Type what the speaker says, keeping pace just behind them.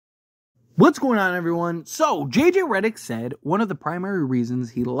What's going on, everyone? So, JJ Redick said one of the primary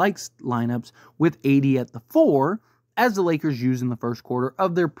reasons he likes lineups with AD at the 4, as the Lakers used in the first quarter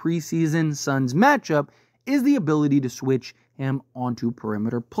of their preseason Suns matchup, is the ability to switch him onto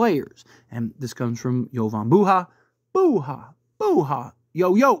perimeter players. And this comes from Jovan Buha. Buha.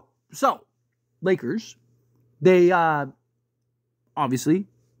 Yo. So, Lakers, they obviously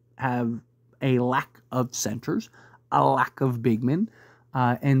have a lack of centers, a lack of big men.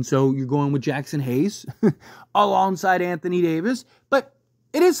 And so you're going with Jackson Hayes alongside Anthony Davis. But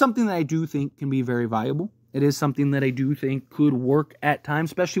it is something that I do think can be very viable. It is something that I do think could work at times,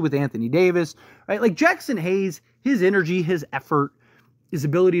 especially with Anthony Davis, right? Like Jackson Hayes, his energy, his effort, his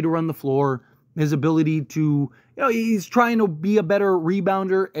ability to run the floor, his ability to, he's trying to be a better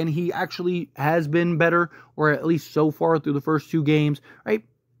rebounder, and he actually has been better, or at least so far through the first 2 games, right?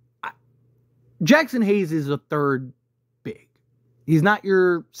 Jackson Hayes is a third big. He's not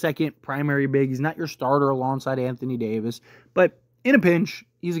your second primary big. He's not your starter alongside Anthony Davis. But in a pinch,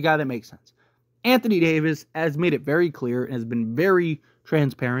 he's a guy that makes sense. Anthony Davis has made it very clear and has been very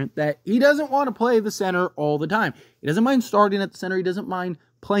transparent that he doesn't want to play the center all the time. He doesn't mind starting at the center. He doesn't mind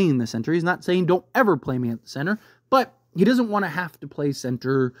playing the center. He's not saying don't ever play me at the center. But he doesn't want to have to play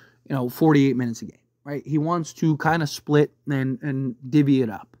center, 48 minutes a game. Right? He wants to kind of split and divvy it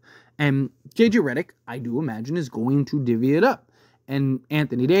up. And JJ Redick, I do imagine, is going to divvy it up. And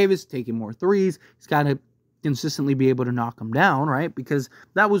Anthony Davis taking more threes. He's got to consistently be able to knock them down, right? Because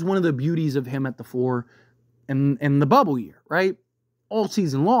that was one of the beauties of him at the 4 in the bubble year, right? All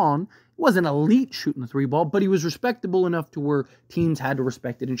season long, he wasn't elite shooting the 3 ball, but he was respectable enough to where teams had to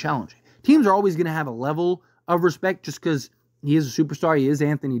respect it and challenge it. Teams are always going to have a level of respect just because he is a superstar, he is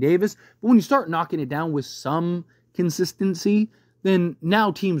Anthony Davis. But when you start knocking it down with some consistency, then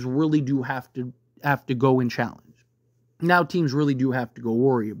now teams really do have to go and challenge. Now teams really do have to go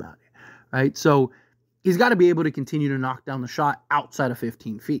worry about it, right? So he's got to be able to continue to knock down the shot outside of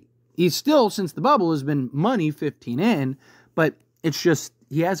 15 feet. He's still, since the bubble, has been money 15 in, but it's just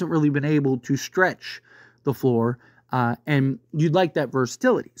he hasn't really been able to stretch the floor, and you'd like that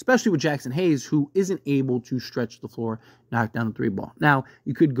versatility, especially with Jackson Hayes, who isn't able to stretch the floor, knock down the 3 ball. Now,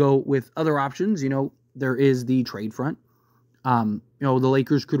 you could go with other options. There is the trade front. The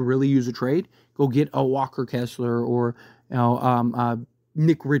Lakers could really use a trade. Go get a Walker Kessler or,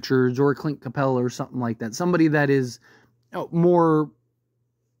 Nick Richards or Clint Capella or something like that. Somebody that is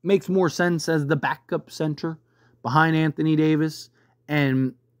makes more sense as the backup center behind Anthony Davis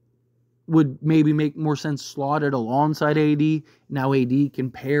and would maybe make more sense slotted alongside AD. Now AD can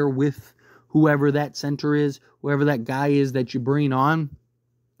pair with whoever that center is, whoever that guy is that you bring on.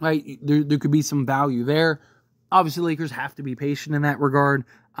 Right? There could be some value there. Obviously, Lakers have to be patient in that regard.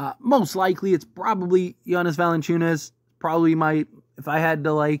 Most likely, it's probably Jonas Valanciunas. Probably if I had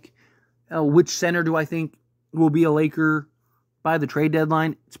to which center do I think will be a Laker by the trade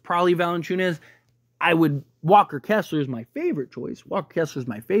deadline? It's probably Valanciunas. Walker Kessler is my favorite choice. Walker Kessler is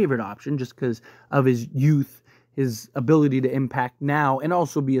my favorite option just because of his youth, his ability to impact now, and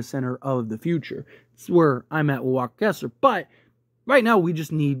also be a center of the future. It's where I'm at with Walker Kessler. But right now, we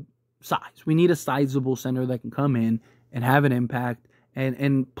just need size. We need a sizable center that can come in and have an impact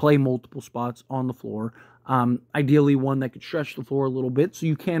and play multiple spots on the floor. Ideally, one that could stretch the floor a little bit so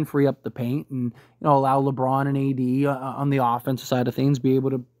you can free up the paint and allow LeBron and AD on the offensive side of things be able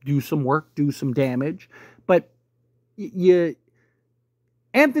to do some work, do some damage. But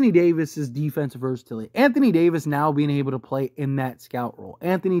Anthony Davis's defensive versatility, Anthony Davis now being able to play in that scout role,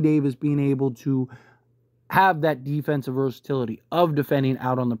 Anthony Davis being able to have that defensive versatility of defending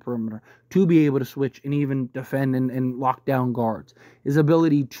out on the perimeter, to be able to switch and even defend and lock down guards. His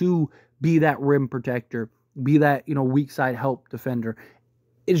ability to be that rim protector, be that, weak side help defender.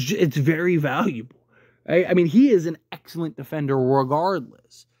 It's very valuable. Right? I mean, he is an excellent defender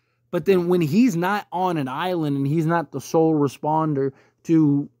regardless. But then when he's not on an island and he's not the sole responder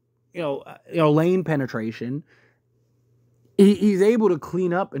to, lane penetration, he's able to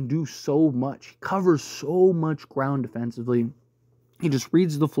clean up and do so much. He covers so much ground defensively. He just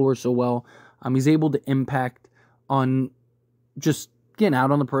reads the floor so well. He's able to impact on just getting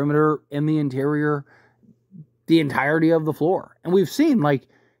out on the perimeter in the interior, the entirety of the floor. And we've seen,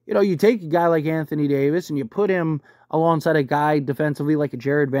 you take a guy like Anthony Davis and you put him alongside a guy defensively like a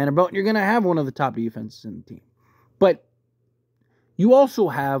Jared Vanderbilt, and you're going to have one of the top defenses in the team. But you also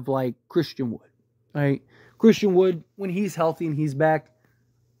have, Christian Wood, right? Christian Wood, when he's healthy and he's back,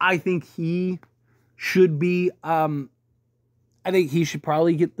 I think he should be, I think he should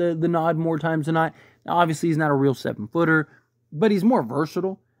probably get the nod more times than not. Now, obviously, he's not a real 7-footer, but he's more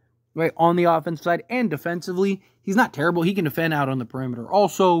versatile. right, on the offensive side and defensively. He's not terrible. He can defend out on the perimeter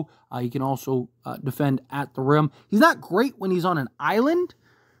also. He can also defend at the rim. He's not great when he's on an island,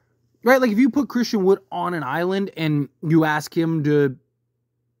 right? Like if you put Christian Wood on an island and you ask him to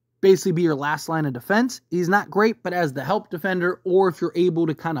basically be your last line of defense, he's not great, but as the help defender, or if you're able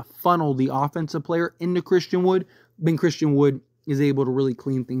to kind of funnel the offensive player into Christian Wood, then Christian Wood is able to really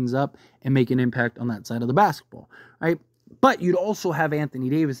clean things up and make an impact on that side of the basketball, right? But you'd also have Anthony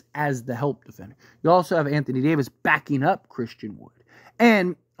Davis as the help defender. You also have Anthony Davis backing up Christian Wood.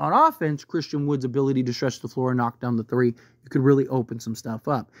 And on offense, Christian Wood's ability to stretch the floor and knock down the three, you could really open some stuff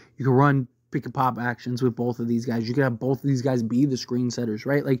up. You could run pick and pop actions with both of these guys. You could have both of these guys be the screen setters,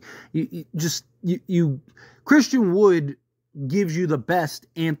 right? Like Christian Wood gives you the best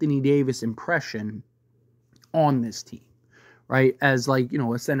Anthony Davis impression on this team, right? As like,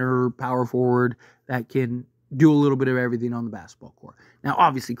 a center power forward that can do a little bit of everything on the basketball court. Now,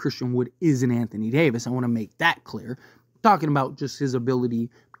 obviously, Christian Wood isn't Anthony Davis. I want to make that clear. Talking about just his ability,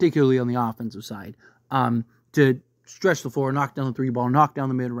 particularly on the offensive side, to stretch the floor, knock down the three ball, knock down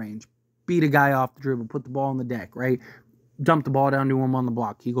the mid-range, beat a guy off the dribble, put the ball on the deck, right? Dump the ball down to him on the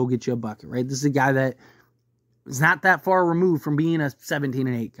block. He go get you a bucket, right? This is a guy that is not that far removed from being a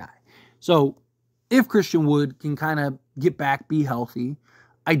 17-8 guy. So if Christian Wood can kind of get back, be healthy,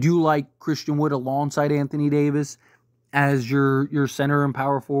 I do like Christian Wood alongside Anthony Davis as your center and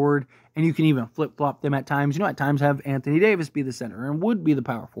power forward, and you can even flip-flop them at times. At times have Anthony Davis be the center and Wood be the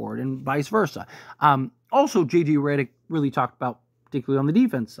power forward and vice versa. Also, JJ Redick really talked about, particularly on the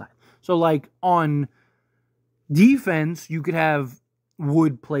defense side. So, like, on defense, you could have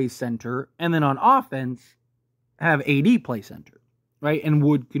Wood play center, and then on offense, have AD play center, right? And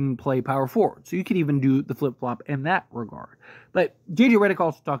Wood can play power forward. So you could even do the flip-flop in that regard. But JJ Redick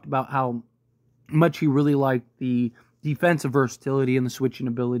also talked about how much he really liked the defensive versatility and the switching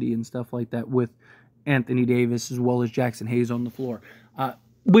ability and stuff like that with Anthony Davis as well as Jackson Hayes on the floor,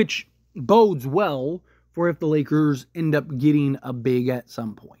 which bodes well for if the Lakers end up getting a big at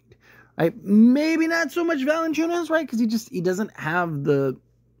some point. Right? Maybe not so much Valanciunas, right? Because he doesn't have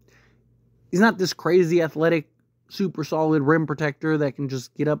he's not this crazy athletic, super solid rim protector that can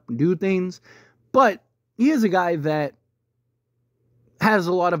just get up and do things. But he is a guy that has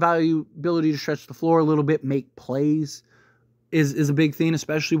a lot of ability to stretch the floor a little bit, make plays is a big thing,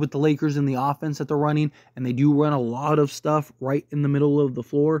 especially with the Lakers and the offense that they're running. And they do run a lot of stuff right in the middle of the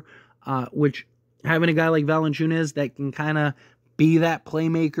floor, which having a guy like Valanciunas that can kind of be that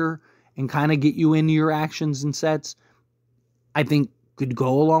playmaker and kind of get you into your actions and sets, I think could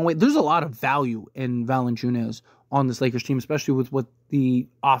go a long way. There's a lot of value in Valanciunas on this Lakers team, especially with what the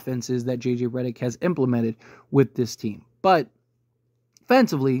offense is that JJ Redick has implemented with this team. But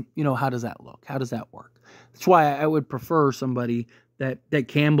offensively, how does that look? How does that work? That's why I would prefer somebody that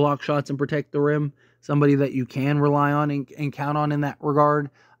can block shots and protect the rim, somebody that you can rely on and count on in that regard.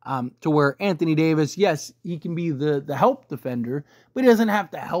 To where Anthony Davis, yes, he can be the help defender, but he doesn't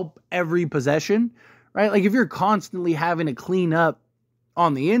have to help every possession, right? Like if you're constantly having to clean up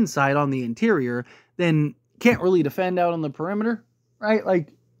on the inside, on the interior, then can't really defend out on the perimeter, right? Like,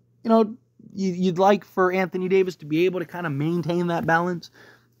 you'd like for Anthony Davis to be able to kind of maintain that balance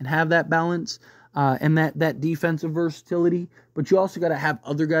and have that balance and that defensive versatility, but you also got to have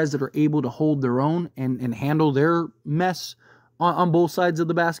other guys that are able to hold their own and handle their mess on both sides of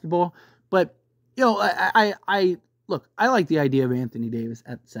the basketball. But, I like the idea of Anthony Davis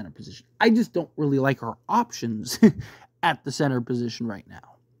at the center position. I just don't really like our options at the center position right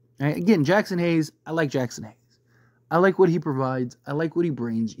now. Right? Again, Jackson Hayes, I like Jackson Hayes. I like what he provides. I like what he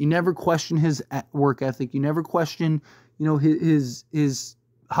brings. You never question his work ethic. You never question, his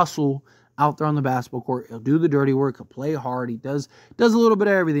hustle out there on the basketball court. He'll do the dirty work. He'll play hard. He does a little bit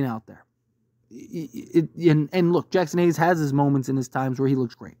of everything out there. And look, Jackson Hayes has his moments in his times where he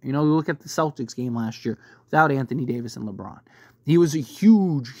looks great. You look at the Celtics game last year without Anthony Davis and LeBron. He was a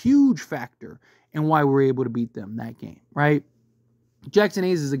huge, huge factor in why we were able to beat them that game, right? Jackson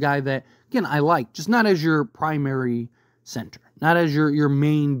Hayes is a guy that, again, I like, just not as your primary center, not as your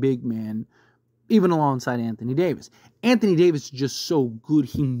main big man, even alongside Anthony Davis. Anthony Davis is just so good.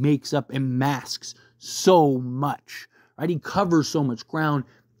 He makes up and masks so much, right? He covers so much ground.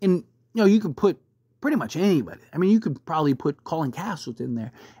 And, you can put pretty much anybody. I mean, you could probably put Colin Castleton in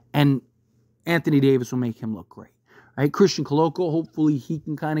there, and Anthony Davis will make him look great. Right? Christian Koloko, hopefully he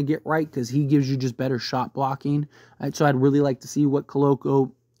can kind of get right because he gives you just better shot blocking. Right? So I'd really like to see what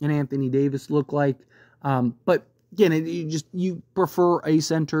Koloko and Anthony Davis look like. But again, you prefer a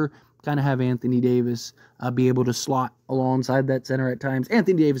center, kind of have Anthony Davis be able to slot alongside that center at times.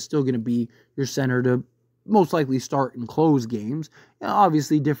 Anthony Davis is still going to be your center to most likely start and close games.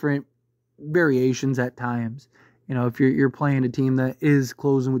 Obviously different variations at times. You know, if you're playing a team that is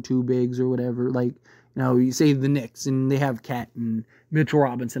closing with 2 bigs or whatever, like, you know, you say the Knicks and they have Cat and Mitchell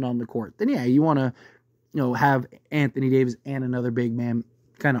Robinson on the court, then yeah, you want to, you know, have Anthony Davis and another big man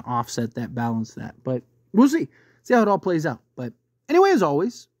kind of offset that, balance that. But we'll see how it all plays out. But anyway, as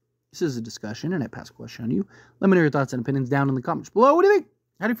always, this is a discussion, and I pass a question on you. Let me know your thoughts and opinions down in the comments below. What do you think?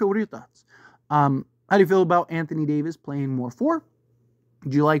 How do you feel? What are your thoughts? How do you feel about Anthony Davis playing more 4?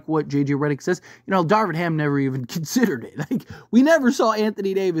 Do you like what JJ Redick says? You know, Darvin Ham never even considered it. Like, we never saw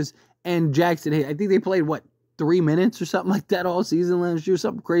Anthony Davis and Jackson Hayes. I think they played, 3 minutes or something like that all season last year,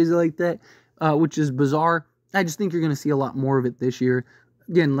 something crazy like that, which is bizarre. I just think you're going to see a lot more of it this year.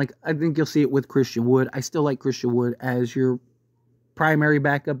 Again, I think you'll see it with Christian Wood. I still like Christian Wood as your primary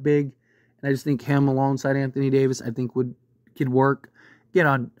backup big, and I just think him alongside Anthony Davis, I think could work.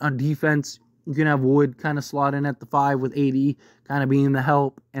 Again, on defense, you can have Wood kind of slot in at the 5 with AD kind of being the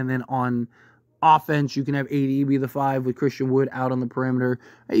help. And then on offense, you can have AD be the 5 with Christian Wood out on the perimeter.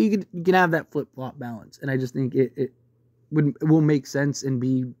 You can have that flip-flop balance. And I just think it will make sense and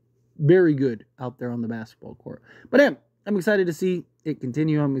be very good out there on the basketball court. But I'm excited to see it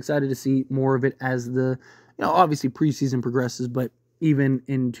continue. I'm excited to see more of it as the, you know, obviously preseason progresses, but even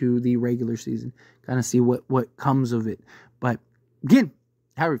into the regular season, kind of see what comes of it. But again,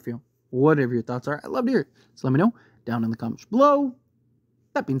 how do you feel? Whatever your thoughts are, I'd love to hear it. So let me know down in the comments below.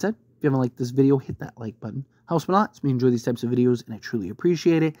 That being said, if you haven't liked this video, hit that like button. Helps me a lot. It's me enjoy these types of videos, and I truly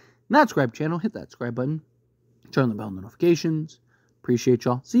appreciate it. Not subscribe channel, hit that subscribe button. Turn on the bell notifications. Appreciate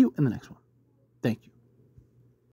y'all. See you in the next one. Thank you.